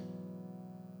those.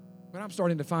 But I'm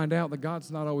starting to find out that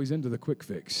God's not always into the quick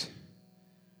fix.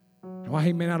 And while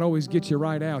He may not always get you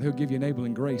right out, He'll give you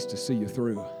enabling grace to see you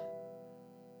through.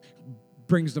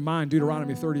 Brings to mind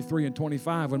Deuteronomy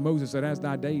 33:25 when Moses said, as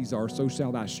thy days are, so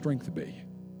shall thy strength be.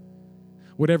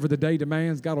 Whatever the day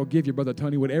demands, God will give you, Brother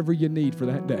Tony, whatever you need for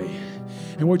that day.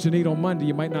 And what you need on Monday,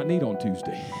 you might not need on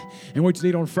Tuesday. And what you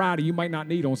need on Friday, you might not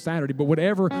need on Saturday. But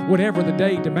whatever the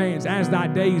day demands, as thy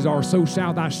days are, so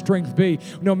shall thy strength be.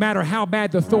 No matter how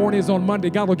bad the thorn is on Monday,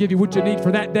 God will give you what you need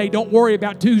for that day. Don't worry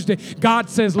about Tuesday. God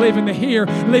says, live in the here,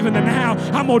 live in the now.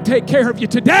 I'm going to take care of you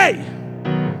today.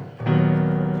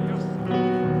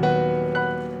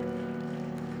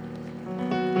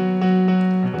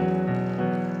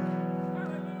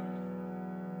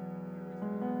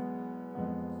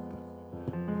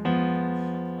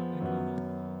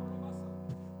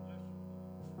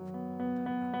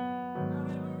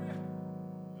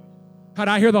 And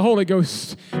I hear the Holy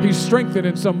Ghost. He's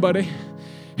strengthening somebody.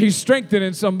 He's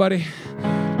strengthening somebody.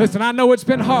 Listen, I know it's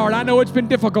been hard. I know it's been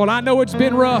difficult. I know it's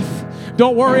been rough.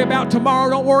 Don't worry about tomorrow.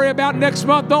 Don't worry about next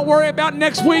month. Don't worry about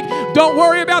next week. Don't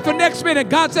worry about the next minute.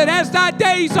 God said, as thy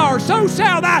days are, so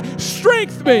shall thy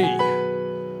strength be.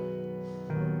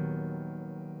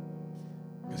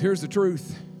 Because here's the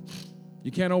truth.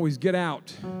 You can't always get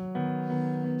out.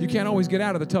 You can't always get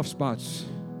out of the tough spots.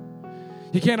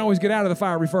 You can't always get out of the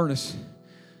fiery furnace.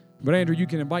 But Andrew, you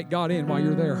can invite God in while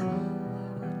you're there.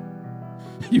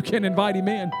 You can invite Him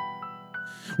in.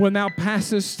 When thou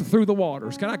passest through the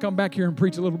waters. Can I come back here and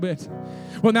preach a little bit?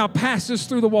 When thou passest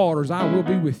through the waters, I will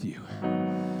be with you.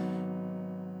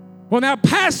 When thou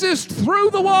passest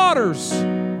through the waters,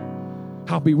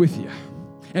 I'll be with you.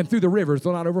 And through the rivers,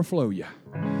 they'll not overflow you.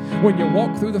 When you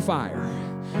walk through the fire,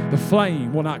 the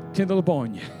flame will not kindle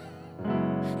upon you.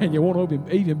 And you won't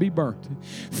even be burnt.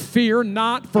 Fear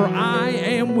not, for I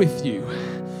am with you.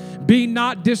 Be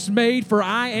not dismayed, for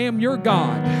I am your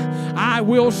God. I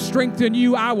will strengthen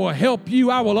you. I will help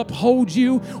you. I will uphold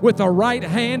you with the right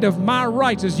hand of my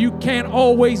righteousness. You can't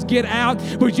always get out,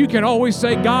 but you can always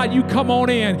say, God, you come on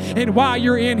in. And while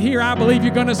you're in here, I believe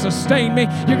you're going to sustain me.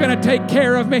 You're going to take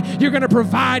care of me. You're going to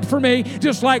provide for me.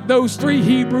 Just like those 3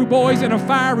 Hebrew boys in a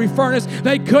fiery furnace.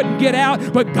 They couldn't get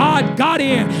out, but God got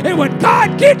in. And when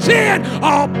God gets in,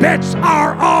 all bets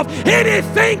are off.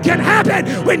 Anything can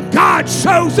happen. When God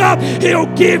shows up, He'll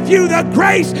give you the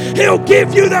grace. He'll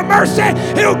give you the mercy.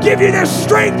 He'll give you the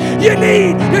strength you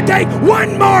need to take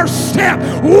one more step,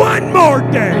 one more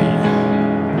day.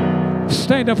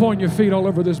 Stand up on your feet all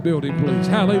over this building, please.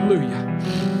 Hallelujah.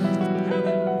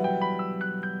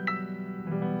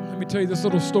 Let me tell you this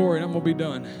little story and I'm going to be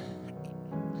done.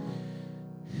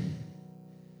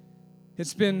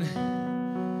 It's been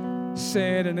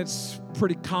said, and it's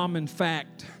pretty common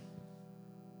fact,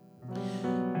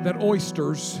 that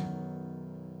oysters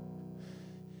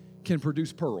can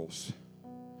produce pearls.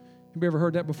 Have you ever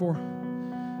heard that before?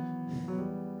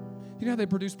 You know how they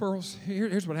produce pearls?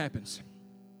 Here's what happens.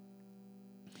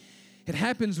 It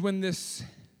happens when this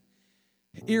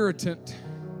irritant,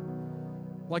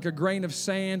 like a grain of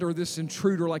sand, or this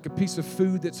intruder, like a piece of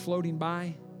food that's floating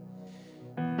by,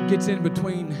 gets in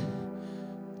between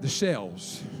the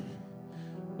shells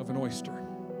of an oyster.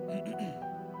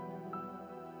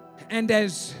 And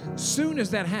as soon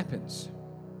as that happens,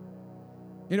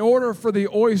 in order for the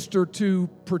oyster to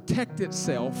protect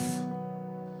itself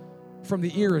from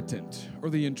the irritant or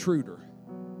the intruder,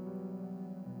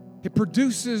 it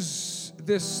produces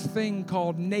this thing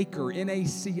called nacre,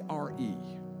 N-A-C-R-E.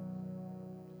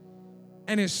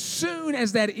 And as soon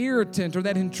as that irritant or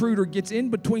that intruder gets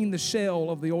in between the shell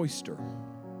of the oyster,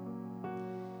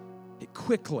 it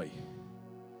quickly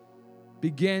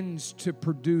begins to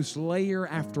produce layer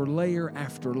after layer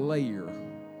after layer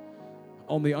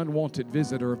on the unwanted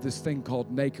visitor of this thing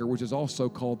called nacre, which is also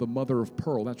called the mother of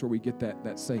pearl. That's where we get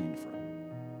that saying from.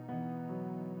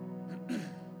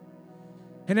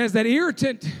 And as that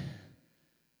irritant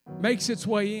makes its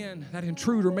way in, that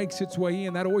intruder makes its way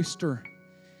in, that oyster,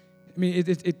 I mean,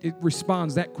 it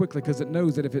responds that quickly because it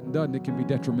knows that if it doesn't, it can be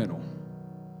detrimental.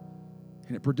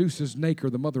 And it produces nacre,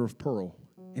 the mother of pearl,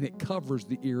 and it covers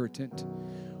the irritant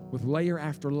with layer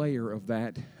after layer of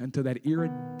that until that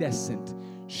iridescent,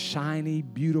 shiny,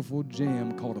 beautiful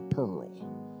gem called a pearl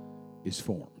is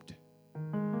formed.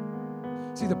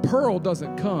 See, the pearl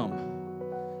doesn't come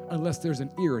unless there's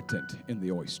an irritant in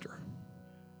the oyster.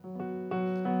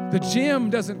 The gem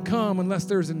doesn't come unless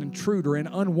there's an intruder, an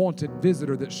unwanted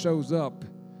visitor that shows up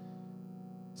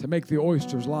to make the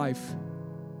oyster's life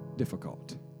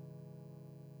difficult.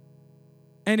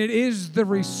 And it is the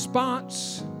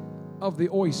response of the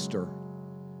oyster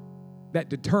that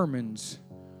determines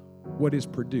what is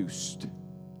produced.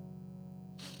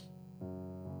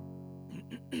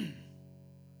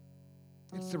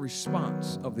 It's the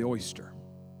response of the oyster.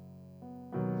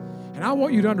 And I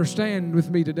want you to understand with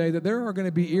me today that there are going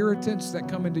to be irritants that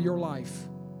come into your life.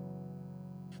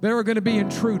 There are going to be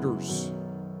intruders,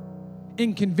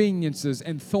 inconveniences,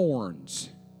 and thorns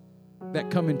that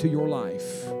come into your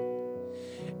life.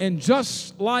 And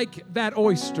just like that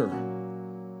oyster,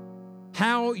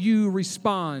 how you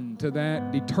respond to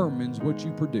that determines what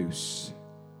you produce.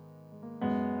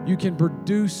 You can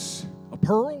produce a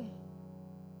pearl,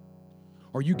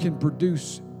 or you can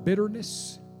produce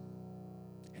bitterness,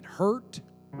 hurt,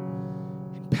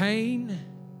 and pain,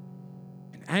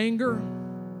 and anger,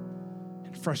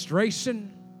 and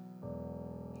frustration,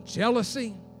 and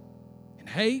jealousy, and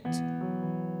hate.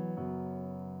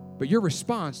 But your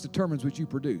response determines what you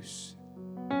produce.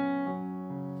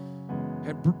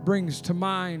 It brings to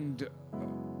mind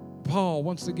Paul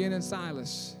once again and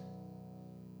Silas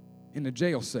in the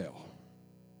jail cell,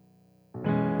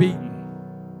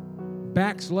 beaten,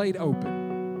 backs laid open.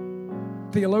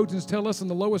 Theologians tell us in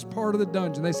the lowest part of the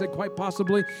dungeon, they said quite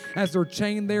possibly as they're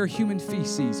chained there, human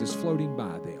feces is floating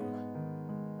by them.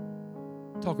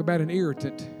 Talk about an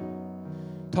irritant.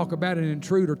 Talk about an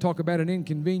intruder. Talk about an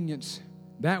inconvenience.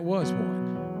 That was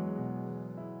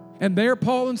one. And there,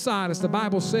 Paul and Silas, the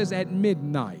Bible says at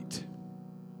midnight.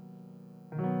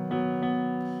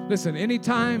 Listen,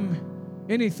 anytime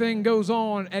anything goes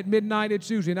on at midnight, it's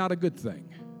usually not a good thing.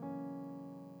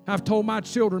 I've told my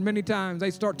children many times, they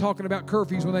start talking about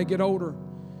curfews when they get older.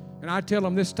 And I tell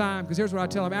them this time, because here's what I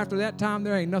tell them, after that time,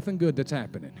 there ain't nothing good that's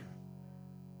happening.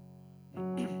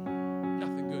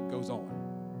 Nothing good goes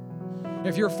on.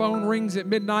 If your phone rings at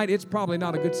midnight, it's probably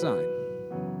not a good sign.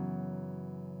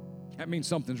 That means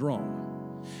something's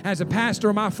wrong. As a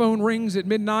pastor, my phone rings at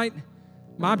midnight,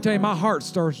 I'm telling you, my heart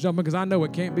starts jumping because I know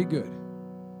it can't be good.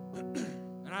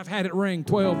 And I've had it ring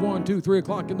 12, 1, 2, 3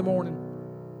 o'clock in the morning.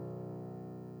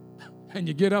 And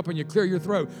you get up and you clear your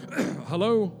throat.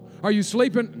 Hello? Are you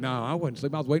sleeping? No, I wasn't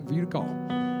sleeping. I was waiting for you to call.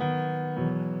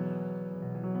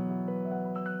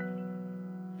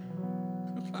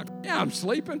 Yeah, I'm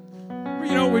sleeping. Well,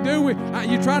 you know what we do?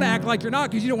 You try to act like you're not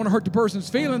because you don't want to hurt the person's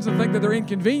feelings and think that they're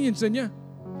inconveniencing you.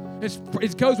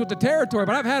 It goes with the territory.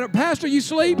 But I've had it, Pastor, you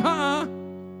sleep? I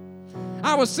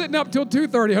was sitting up till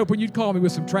 2:30 hoping you'd call me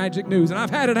with some tragic news. And I've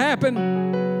had it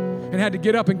happen. And had to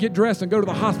get up and get dressed and go to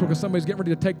the hospital because somebody's getting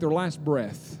ready to take their last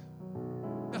breath.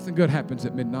 Nothing good happens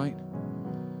at midnight.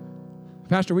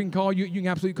 Pastor, we can call you. You can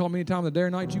absolutely call me any time of the day or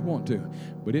night you want to.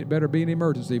 But it better be an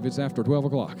emergency if it's after 12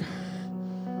 o'clock.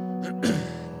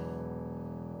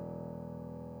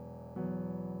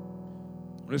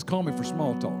 Just call me for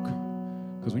small talk.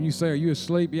 Because when you say, are you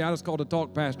asleep? Yeah, I just called to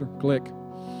talk, Pastor. Click.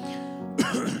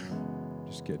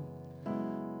 Just kidding.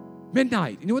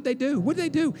 Midnight. You know what they do? What do they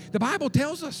do? The Bible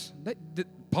tells us.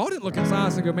 Paul didn't look at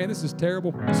Silas and go, man, this is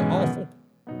terrible. It's awful.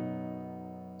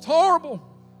 It's horrible.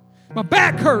 My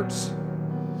back hurts.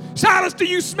 Silas, do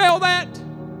you smell that?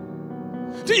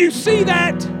 Do you see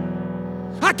that?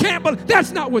 I can't believe.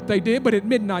 That's not what they did, but at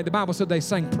midnight, the Bible said they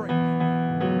sang praise.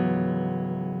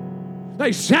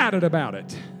 They shouted about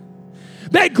it.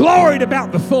 They gloried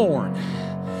about the thorn.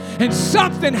 And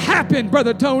something happened,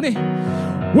 Brother Tony,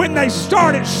 when they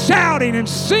started shouting and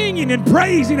singing and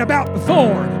praising about the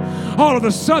thorn. All of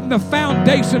a sudden, the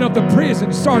foundation of the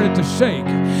prison started to shake.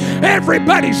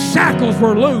 Everybody's shackles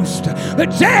were loosed.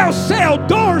 The jail cell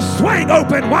doors swang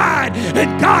open wide,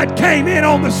 and God came in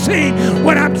on the scene.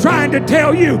 What I'm trying to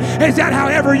tell you is that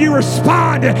however you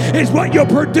respond is what you'll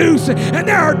produce. And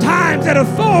there are times that a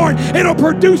thorn, it'll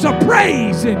produce a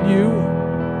praise in you.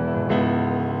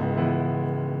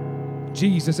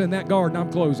 Jesus in that garden,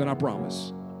 I'm closing, I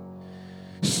promise.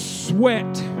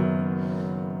 Sweat,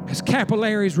 as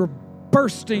capillaries were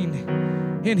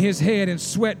bursting in his head, and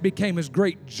sweat became as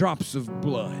great drops of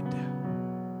blood.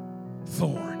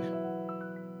 Thorn.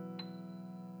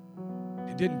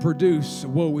 It didn't produce,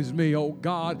 woe is me, oh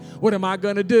God, what am I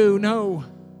going to do? No.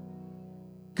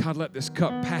 God, let this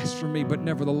cup pass from me, but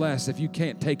nevertheless, if you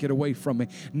can't take it away from me,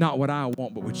 not what I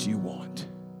want, but what you want.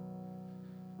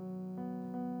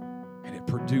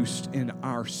 Produced in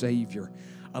our Savior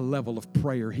a level of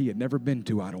prayer he had never been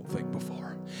to, I don't think,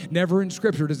 before. Never in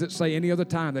Scripture does it say any other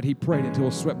time that he prayed until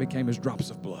his sweat became as drops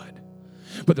of blood.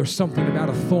 But there's something about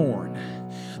a thorn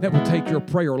that will take your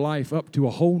prayer life up to a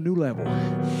whole new level.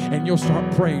 And you'll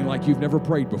start praying like you've never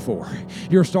prayed before.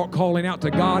 You'll start calling out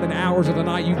to God in hours of the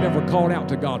night you've never called out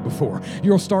to God before.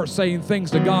 You'll start saying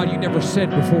things to God you never said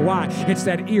before. Why? It's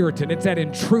that irritant, it's that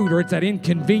intruder, it's that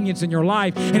inconvenience in your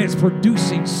life, and it's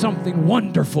producing something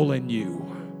wonderful in you.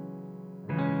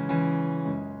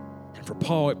 And for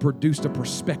Paul, it produced a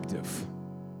perspective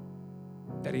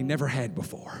that he never had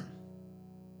before.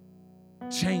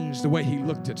 Changed the way he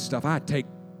looked at stuff. I take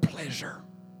pleasure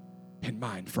in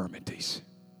my infirmities.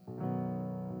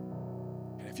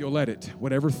 And if you'll let it,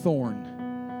 whatever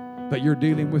thorn that you're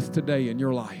dealing with today in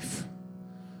your life,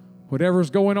 whatever's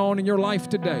going on in your life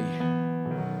today,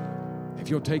 if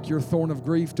you'll take your thorn of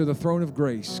grief to the throne of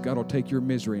grace, God will take your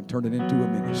misery and turn it into a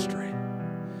ministry.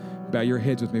 Bow your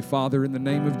heads with me. Father, in the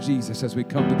name of Jesus, as we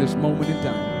come to this moment in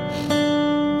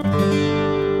time,